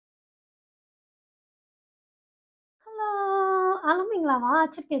အားလုံးမင်္ဂလာပါ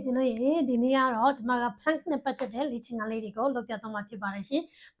ချစ်ခင်ကျွန်တော်ရေဒီနေ့ကတော့ဒီမှာက plank နဲ့ပတ်သက်တဲ့လေ့ကျင့်ခန်းလေးတွေကိုလုပ်ပြသွားမှာဖြစ်ပါတယ်ရှင်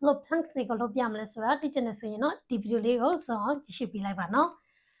ဘလို့ plank တွေကိုလုပ်ပြမလဲဆိုတာသိချင်နေဆိုရင်တော့ဒီဗီဒီယိုလေးကိုစောင့်ကြည့်ရှုပေးလိုက်ပါနော်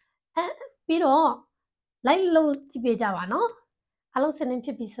ပြီးတော့ like လုပ်ကြည့်ပေးကြပါနော်အားလုံးစနေဖြ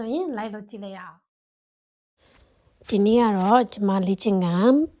စ်ပြီဆိုရင် like လုပ်ကြည့်လိုက်ရအောင်ဒီနေ့ကတော့ဒီမှာလေ့ကျင့်ခ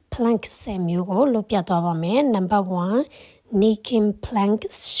န်း plank 10မျိုးကိုလုပ်ပြသွားပါမယ် number 1 kneeling plank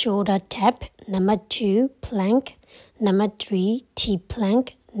shoulder tap number 2 plank number 3 T-plank.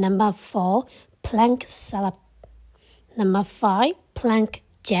 Number 4 plank salop. Number 5 plank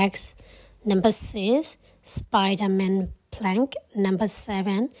jacks. Number 6 Spider-Man plank. Number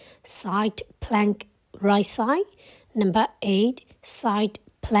 7 side plank right side. Number 8 side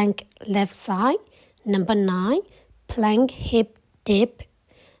plank left side. Number 9 plank hip dip.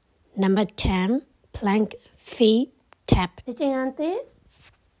 Number 10 plank feet tap.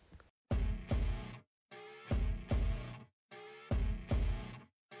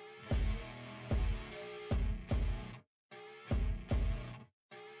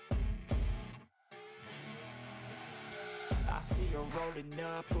 I see her rolling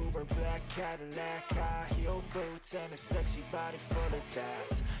up, Uber black Cadillac, high heel boots and a sexy body full of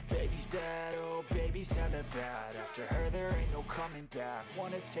tats. Baby's bad, oh baby's hella bad. After her there ain't no coming back.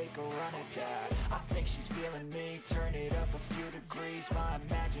 Wanna take a run at that? I think she's feeling me. Turn it up a few degrees. My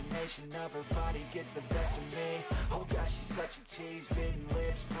imagination of her body gets the best of me. Oh gosh, she's such a tease. Bitten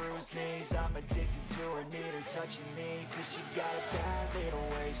lips, bruised knees. I'm addicted to her, need her touching me. Cause she got a bad little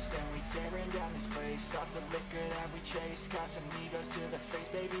waist, and we tearing down this place. Off the liquor that we chase. Got some egos to the face,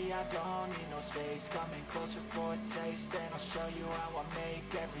 baby, I don't need no space. Coming closer for a taste, and I'll show you how I make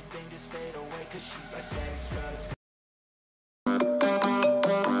everything just fade away. Cause she's like sex, drugs.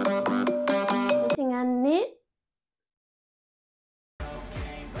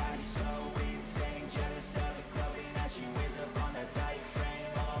 Cocaine, body so insane. Jealous of the clothing that she wears up on a tight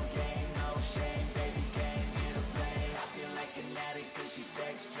frame. All game, no shame, baby came here to play. I feel like an addict cause she's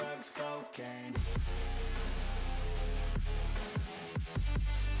sex, drugs, cocaine.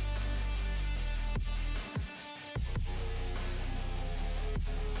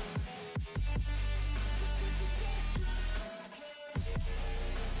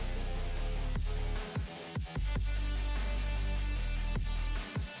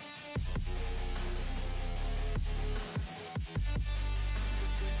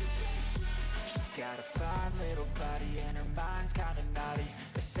 Got a fine little body and her mind's kinda naughty.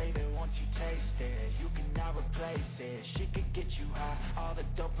 They say that once you taste it, you cannot replace it. She could get you high, all the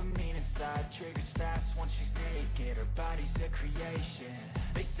dopamine inside triggers fast once she's naked. Her body's a creation.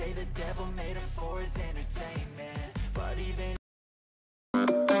 They say the devil made her for his entertainment, but even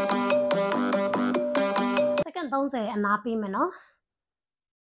second 30အနားပေးမယ်နော်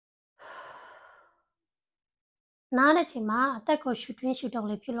နားတဲ့ချိန်မှာအသက်ကိုရှူထွင်းရှူတုံ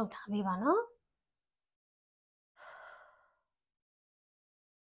လေးပြုတ်လောက်ထားပေးပါနော်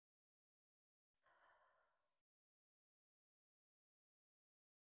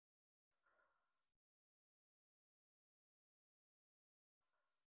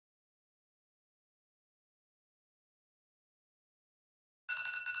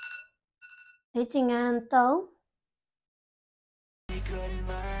လေ့ကျင့်ခန်း3 couldn't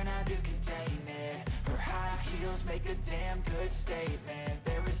learn how to contain it. Her high heels make a damn good statement.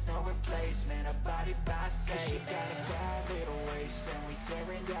 There is no replacement, a body by Satan. She got a bad little waist, and we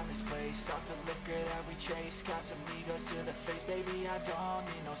tearing down this place. Off the liquor that we chase, got some egos to the face. Baby, I don't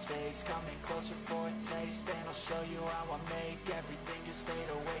need no space. Coming closer for a taste, and I'll show you how I make everything just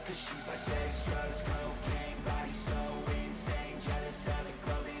fade away. Cause she's like sex, drugs, cocaine, body so insane. Jealous of the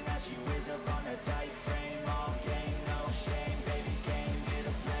clothing that she wears up on a tight frame. All game, no shame, baby came here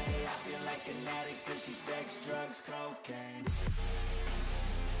to play. I feel like an addict cause she's sex, drugs, cocaine.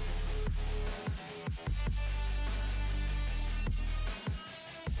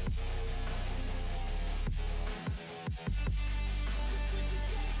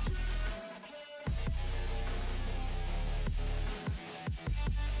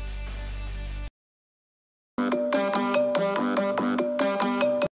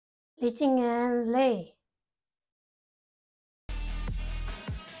လေ့ကျင့်ခန်း4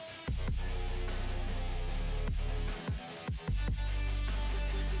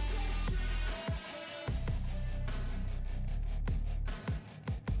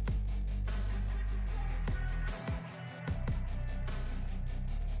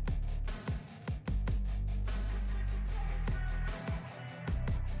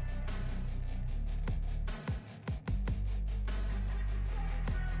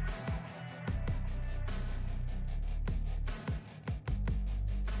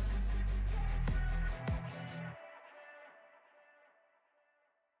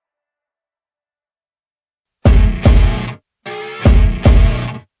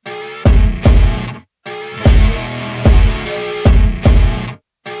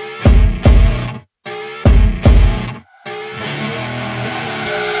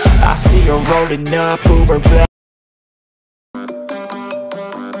 her rolling up, Uber black.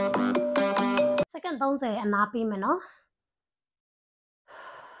 Second 30အနားပေးမယ်နော်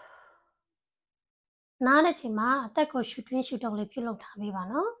နားတဲ့ချိန်မှာအသက်ကိုရှူထွင်းရှူထုတ်လေးပြုတ်လုပ်ထားပေးပါ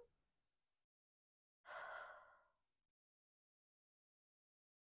နော်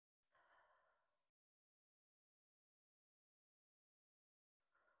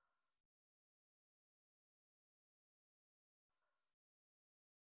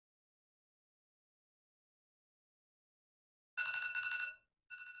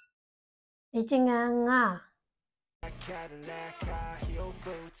ဒီချိန်ကငါ Cadillac, high heel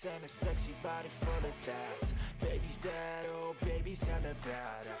boots, and a sexy body full of tats. Baby's bad, oh baby's hella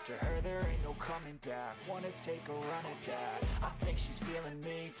bad. After her there ain't no coming back. Wanna take a run at that? I think she's feeling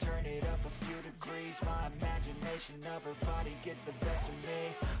me. Turn it up a few degrees. My imagination of her body gets the best of me.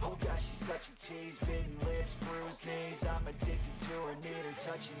 Oh gosh, she's such a tease. Bitten lips, bruised knees. I'm addicted to her, need her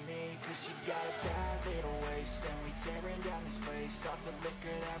touching me. Cause she got a bad little waist, and we tearing down this place. Off the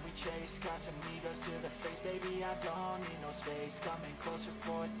liquor that we chase. Got some egos to the face, baby, I don't need no space. Coming closer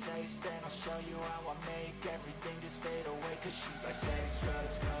for a taste, and I'll show you how I make everything just fade away. Cause she's like sex,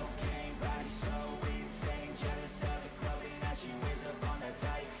 drugs, cocaine, body so insane. Jealous of the clothing that she wears up on a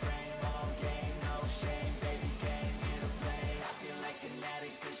tight frame. All game, no shame, baby came here to play. I feel like an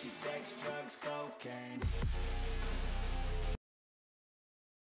addict cause she's sex, drugs, cocaine.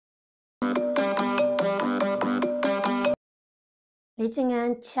 Lý Trinh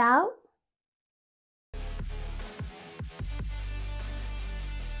An cháu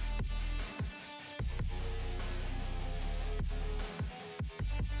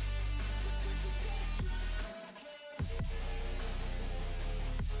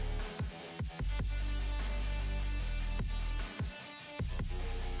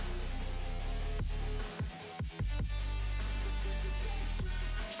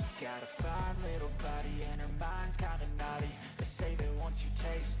Got a fine little body and her mind's kinda naughty. They say that once you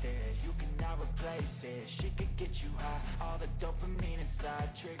taste it, you cannot replace it. She could get you high, all the dopamine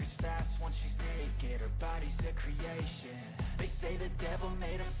inside triggers fast once she's naked. Her body's a creation. They say the devil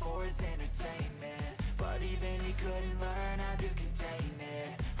made her for his entertainment, but even he couldn't learn how to contain it.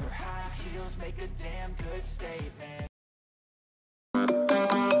 Her high heels make a damn good statement.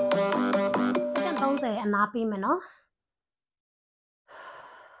 Second 30အနားပေးမယ်နော်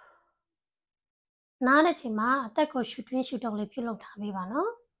နားတဲ့ချိန်မှာအသက်ကိုရှူထွင်းရှူထုတ်လေးပြုတ်လုပ်ထားပေးပါ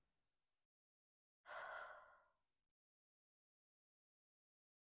နော်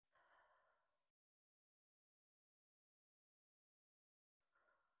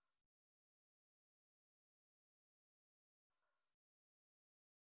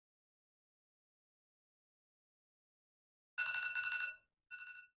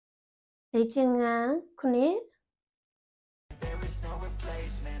လေ့ကျင့်ခန်းခုနှစ် There is no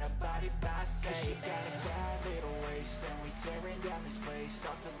replacement, a body by say. Cause she got a bad little waist, and we tearing down this place.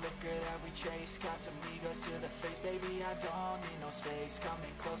 Off the liquor that we chase, got some egos to the face, baby, I don't need no space.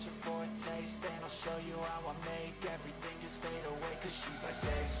 Coming closer for a taste, and I'll show you how I make everything just fade away. Cause she's like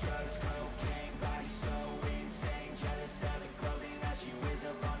sex, drugs, cocaine, body so insane. Jealous of the clothing that she wears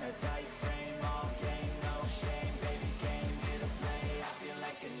up on a tight frame. All game, no shame, baby came here to play. I feel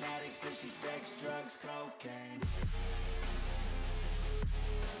like an addict cause she's sex, drugs, cocaine.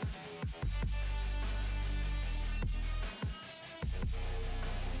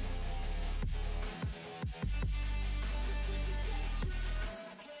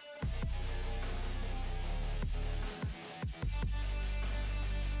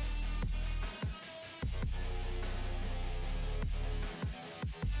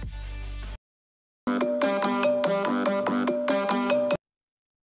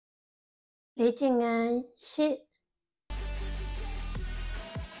လေ့ကျင့်ခန်းရှစ်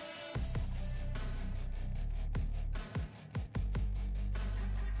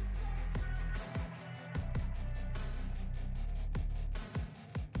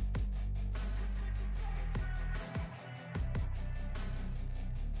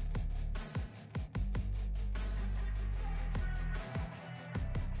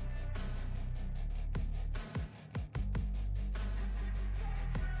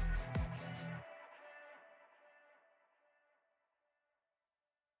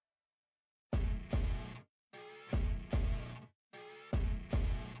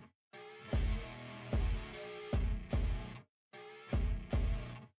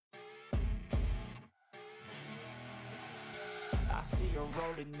I see her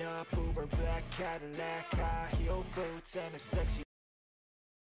rolling up, Uber black Cadillac, high heel boots, and a sexy.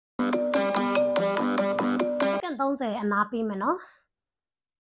 Second 30အနားပေးမယ်နော်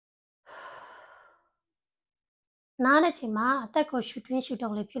နားတဲ့ချိန်မှာအသက်ကိုရှူတွင်းရှူတုံ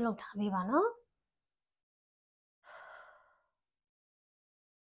လေးပြုလုပ်ထားပေးပါနော်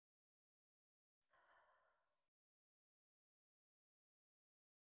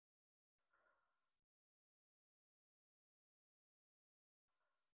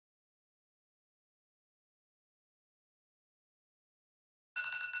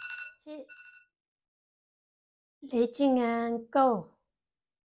လေ့ကျင့်ငန်းကို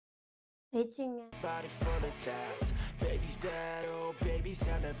လေ့ကျင့်ငန်း Body full of tats. Baby's bad, oh baby's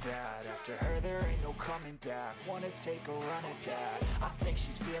hella bad. After her there ain't no coming back. Wanna take a run at that. I think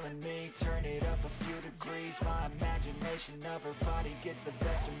she's feeling me. Turn it up a few degrees. My imagination of her body gets the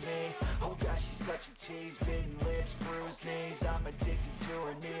best of me. Oh gosh, she's such a tease. Bitten lips, bruised knees. I'm addicted to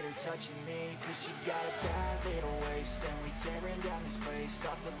her, need her touching me. Cause she got a bad little waist. And we tearing down this place.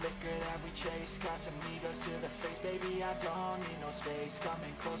 Off the liquor that we chase. Got some egos to the face. Baby, I don't need no space.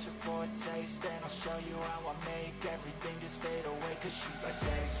 Coming closer for a taste. And I'll show you how I make everything just fade away. Cause she's like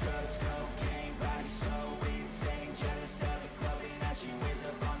sex, drugs, cocaine. Body so insane. Jealous of the clothing that she wears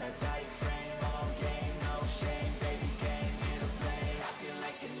up on that tight frame. All game, no shame. Baby came here to play. I feel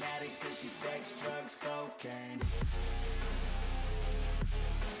like an addict cause she's sex, drugs, cocaine.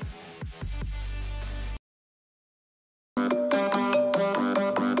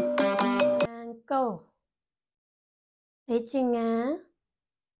 And go လေ့ကျင့်ငန်း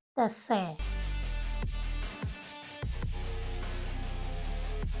30Got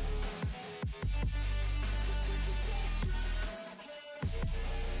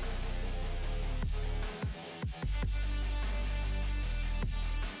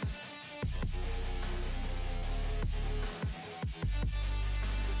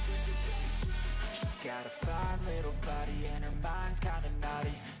a fine little body and her mind's kinda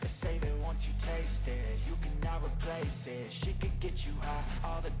naughty. They say that once you taste it, you cannot replace it. She could get you high,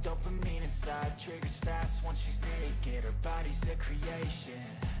 all the dopamine inside triggers fast once she's naked. Her body's a creation.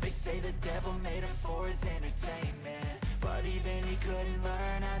 They say the devil made her for his entertainment, but even he couldn't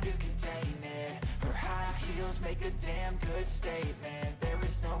learn how to contain it. Her high heels make a damn good statement. There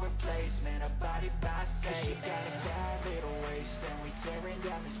is no replacement, a body by Satan. Cause she got a bad little waist, and we tearing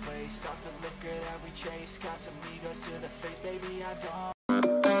down this place. Off the liquor that we chase, got some egos to the face. Baby, I don't.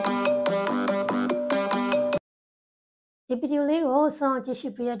 ဒီဗီဒီယိုလေးကိုစောင့်ကြည့်ရှု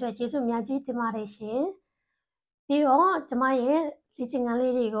ပေးတဲ့အတွက်ကျေးဇူးအများကြီးတင်ပါတယ်ရှင်ပြီးတော့ကျမရဲ့လေ့ကျင့်ခန်း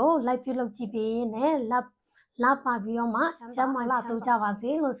လေးတွေကို like ပြုလုပ်ကြည့်ပေးနဲ့လာပါပြီးတော့မှကျမလာတော့ကြပါစေ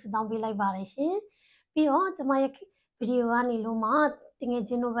လို့ဆုတောင်းပေးလိုက်ပါတယ်ရှင်ပြီးတော့ကျမရဲ့ဗီဒီယိုကနေလို့မှတကယ်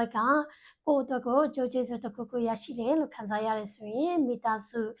ချင်းတို့ဘက်ကကိုယ့်အတွက်ကိုကြိုးကျေးဇူးတစ်ခုခုရရှိတယ်လို့ခံစားရတယ်ဆိုရင်မိသား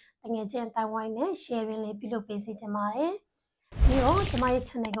စုတကယ်ချင်းအတိုင်းဝိုင်းနဲ့ share လေးပြုလုပ်ပေးစီချင်ပါတယ်ပြီးတော့ကျမရဲ့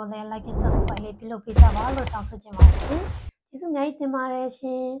channel ကိုလည်း like and subscribe လေးပြုလုပ်ပေးကြပါလို့တောင်းဆိုချင်ပါတယ်ရှင်ကျေးဇူးအများကြီးတင်ပါတယ်ရှ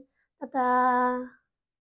င်တတာ